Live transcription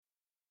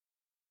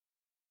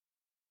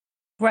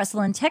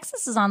Russell in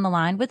Texas is on the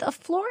line with a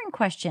flooring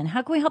question.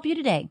 How can we help you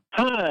today?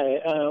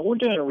 Hi, we're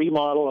doing a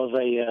remodel of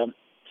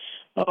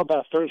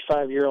about a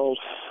 35-year-old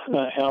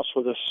house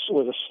with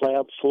a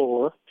slab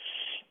floor,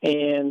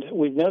 and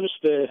we've noticed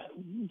the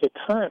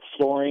current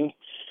flooring.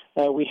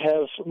 We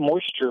have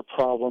moisture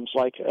problems,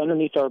 like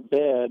underneath our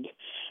bed,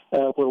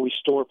 where we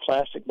store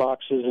plastic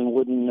boxes and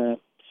wooden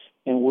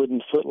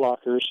foot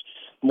lockers.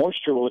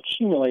 Moisture will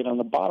accumulate on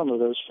the bottom of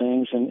those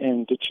things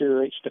and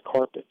deteriorates the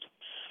carpet.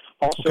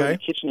 Also, in the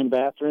kitchen and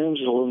bathrooms,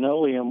 the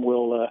linoleum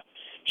will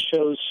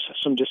show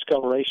some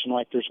discoloration,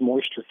 like there's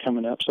moisture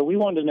coming up. So we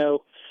wanted to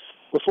know,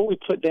 before we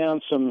put down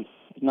some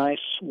nice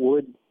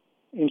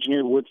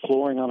engineered wood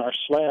flooring on our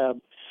slab,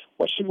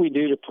 what should we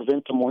do to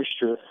prevent the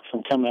moisture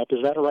from coming up? Is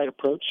that a right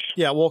approach?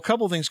 Yeah, well, a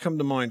couple of things come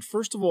to mind.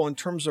 First of all, in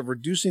terms of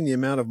reducing the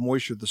amount of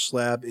moisture the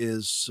slab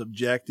is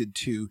subjected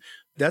to,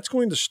 that's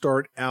going to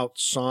start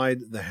outside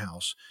the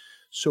house.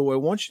 So I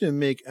want you to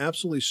make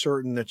absolutely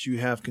certain that you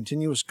have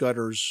continuous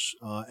gutters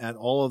at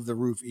all of the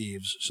roof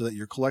eaves so that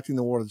you're collecting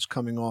the water that's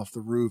coming off the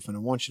roof. And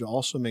I want you to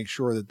also make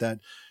sure that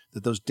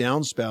those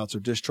downspouts are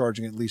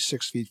discharging at least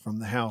 6 feet from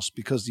the house,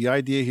 because the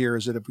idea here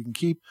is that if we can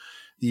keep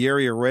the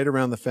area right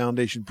around the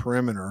foundation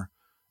perimeter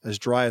as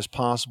dry as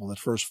possible, that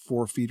first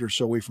 4 feet or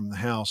so away from the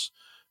house,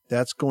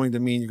 that's going to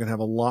mean you're going to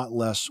have a lot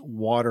less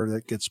water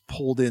that gets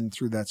pulled in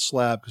through that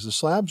slab, because the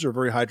slabs are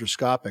very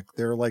hydroscopic.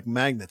 They're like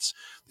magnets.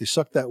 They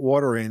suck that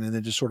water in and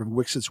it just sort of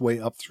wicks its way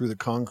up through the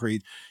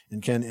concrete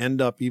and can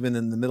end up even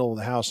in the middle of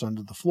the house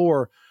under the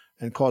floor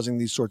and causing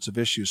these sorts of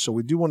issues. So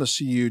we do want to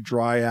see you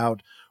dry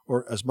out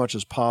or as much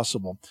as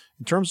possible.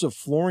 In terms of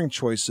flooring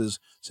choices,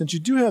 since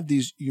you do have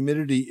these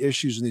humidity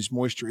issues and these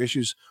moisture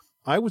issues,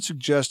 I would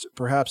suggest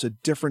perhaps a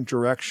different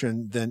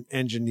direction than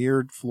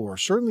engineered floor.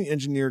 Certainly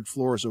engineered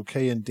floor is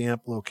okay in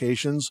damp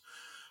locations,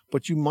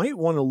 but you might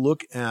want to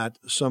look at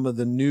some of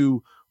the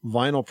new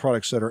vinyl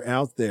products that are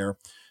out there.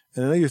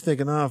 And I know you're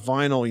thinking,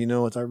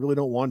 vinyl, I really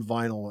don't want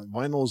vinyl.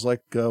 Vinyl is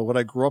like what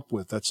I grew up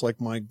with. That's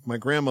like my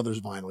grandmother's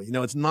vinyl.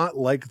 It's not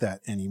like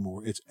that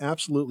anymore. It's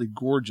absolutely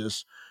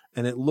gorgeous,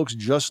 and it looks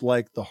just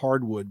like the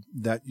hardwood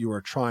that you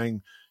are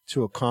trying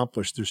to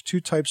accomplish. There's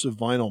two types of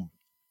vinyl.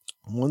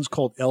 One's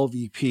called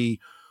LVP,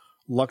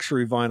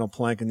 luxury vinyl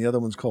plank, and the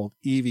other one's called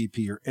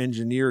EVP, or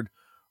engineered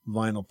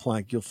vinyl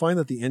plank. You'll find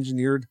that the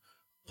engineered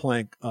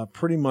plank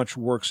pretty much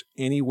works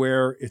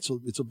anywhere. It's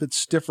a bit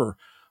stiffer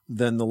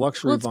than the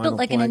luxury vinyl plank. Well, it's built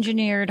like an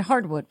engineered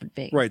hardwood would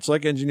be. Right, it's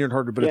like engineered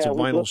hardwood, but it's a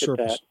vinyl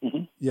surface.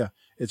 Mm-hmm. Yeah,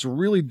 it's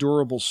really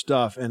durable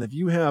stuff. And if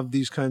you have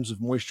these kinds of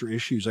moisture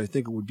issues, I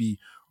think it would be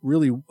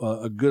really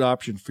a good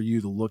option for you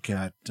to look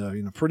at.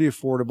 Pretty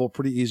affordable,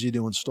 pretty easy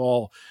to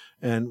install,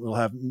 and will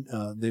have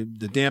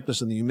the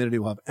dampness and the humidity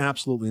will have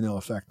absolutely no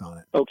effect on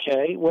it.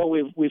 Okay. Well,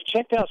 we've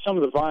checked out some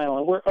of the vinyl,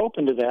 and we're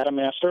open to that. I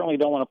mean, I certainly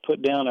don't want to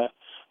put down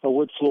a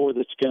wood floor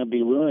that's going to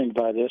be ruined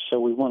by this,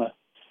 so we want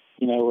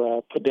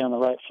to put down the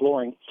right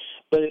flooring.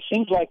 But it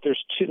seems like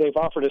they've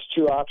offered us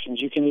two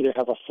options. You can either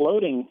have a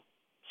floating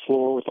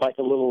floor with like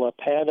a little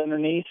pad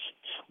underneath,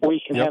 or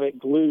you can have it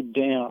glued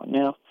down.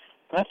 Now,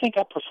 I think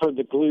I prefer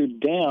the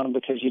glued down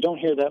because you don't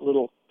hear that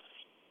little,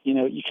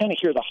 you kind of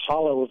hear the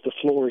hollow of the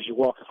floor as you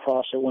walk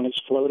across it when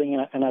it's floating,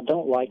 and I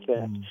don't like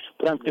that.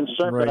 But I'm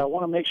concerned, but I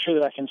want to make sure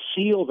that I can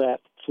seal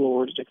that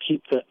floor to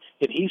keep the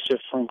adhesive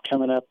from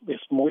coming up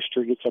if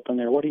moisture gets up in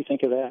there. What do you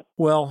think of that?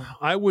 Well,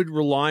 I would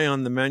rely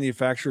on the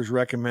manufacturer's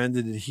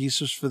recommended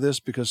adhesives for this,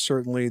 because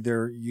certainly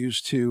they're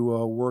used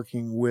to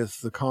working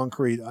with the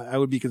concrete. I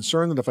would be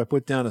concerned that if I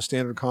put down a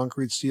standard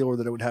concrete sealer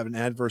that it would have an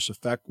adverse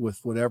effect with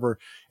whatever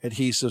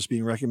adhesives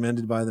being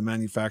recommended by the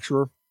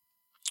manufacturer.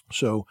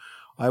 So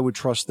I would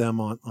trust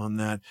them on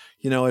that.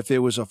 If it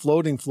was a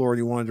floating floor and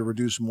you wanted to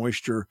reduce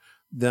moisture,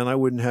 then I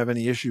wouldn't have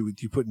any issue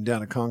with you putting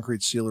down a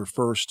concrete sealer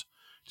first,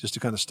 just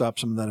to kind of stop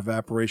some of that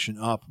evaporation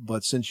up.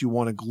 But since you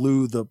want to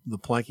glue the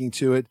planking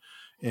to it,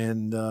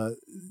 and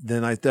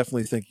then I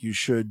definitely think you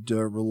should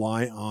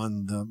rely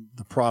on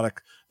the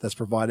product that's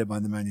provided by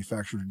the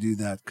manufacturer to do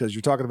that, because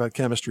you're talking about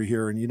chemistry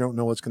here, and you don't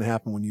know what's going to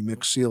happen when you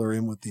mix sealer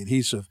in with the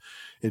adhesive.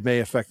 It may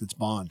affect its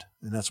bond,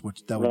 and that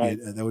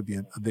would be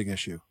a big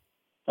issue.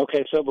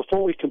 Okay, so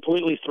before we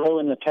completely throw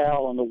in the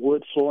towel on the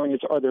wood flooring,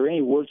 are there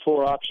any wood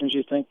floor options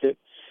you think that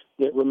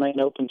remain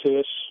open to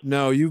us?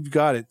 No, you've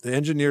got it. The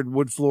engineered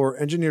wood floor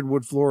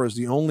is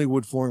the only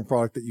wood flooring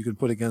product that you can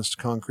put against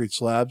concrete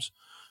slabs.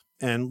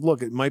 And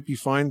look, it might be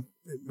fine,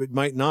 it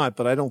might not,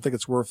 but I don't think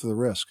it's worth the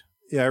risk.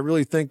 Yeah, I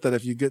really think that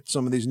if you get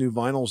some of these new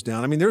vinyls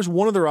down, there's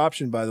one other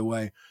option, by the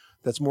way,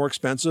 that's more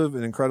expensive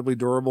and incredibly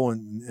durable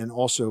and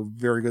also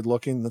very good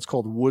looking. That's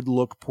called Wood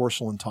Look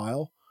porcelain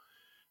tile.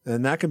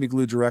 And that can be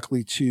glued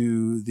directly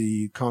to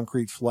the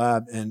concrete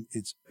slab, and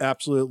it's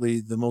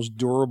absolutely the most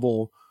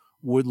durable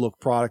wood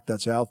look product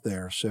that's out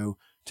there. So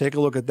take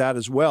a look at that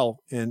as well.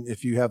 And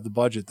if you have the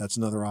budget, that's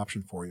another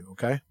option for you.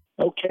 Okay.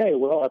 Okay.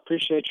 Well, I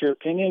appreciate your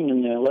opinion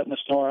and letting us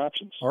know our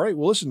options. All right.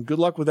 Well, listen, good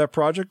luck with that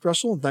project,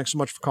 Russell. And thanks so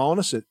much for calling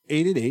us at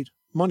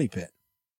 888-MONEY-PIT.